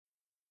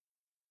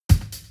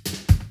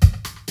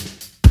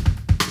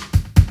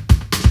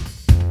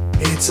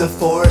It's a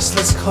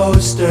forceless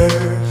coaster,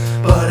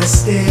 but I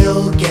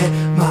still get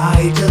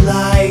my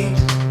delight.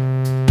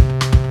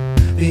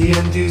 The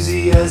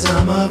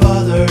enthusiasm of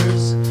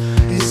others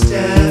is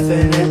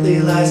definitely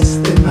less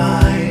than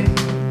mine.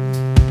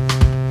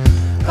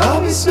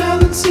 I'll be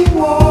smelling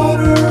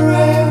seawater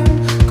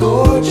and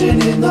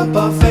gorging in the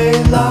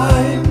buffet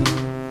line.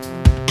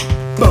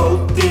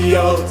 Both the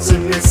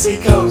ultimate sea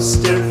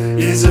coaster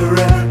is a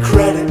rare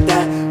credit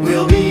that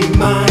will be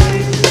mine.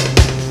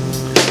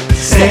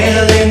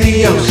 Sail in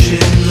the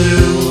ocean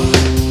blue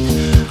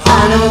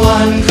on a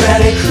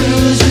one-credit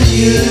cruise with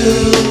you.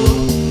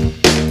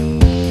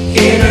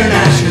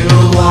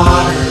 International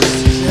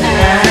waters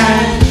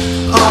and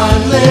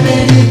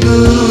unlimited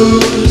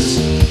booze.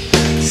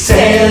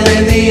 Sail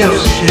in the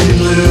ocean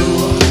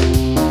blue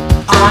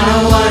on a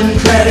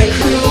one-credit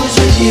cruise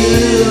with you.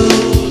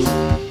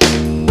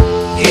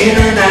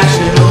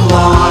 International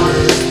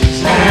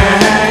waters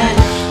and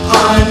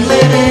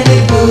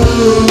unlimited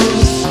booze.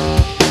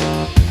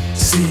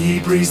 Sea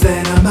breeze,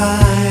 then a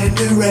mind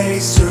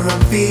eraser.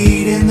 I'm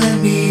feeding the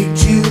need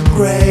to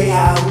gray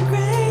out.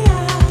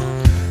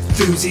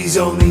 Doozies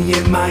only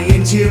in my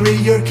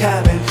interior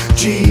cabin.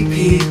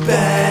 GP,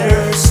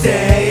 better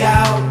stay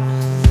out.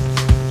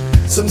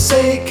 Some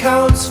say it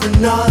counts for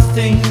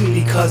nothing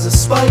because a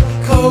spike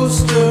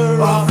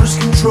coaster offers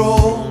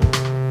control.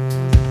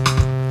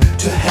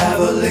 To have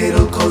a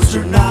little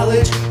coaster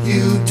knowledge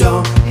you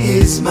don't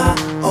is my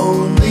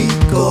only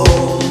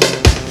goal.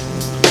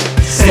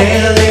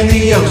 Sail in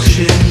the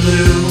ocean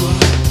blue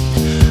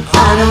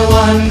on a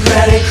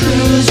one-credit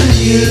cruise with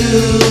you.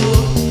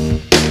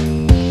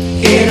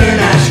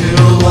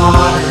 International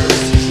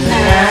waters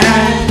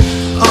and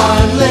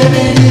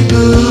unlimited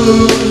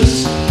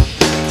booze.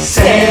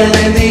 Sail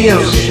in the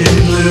ocean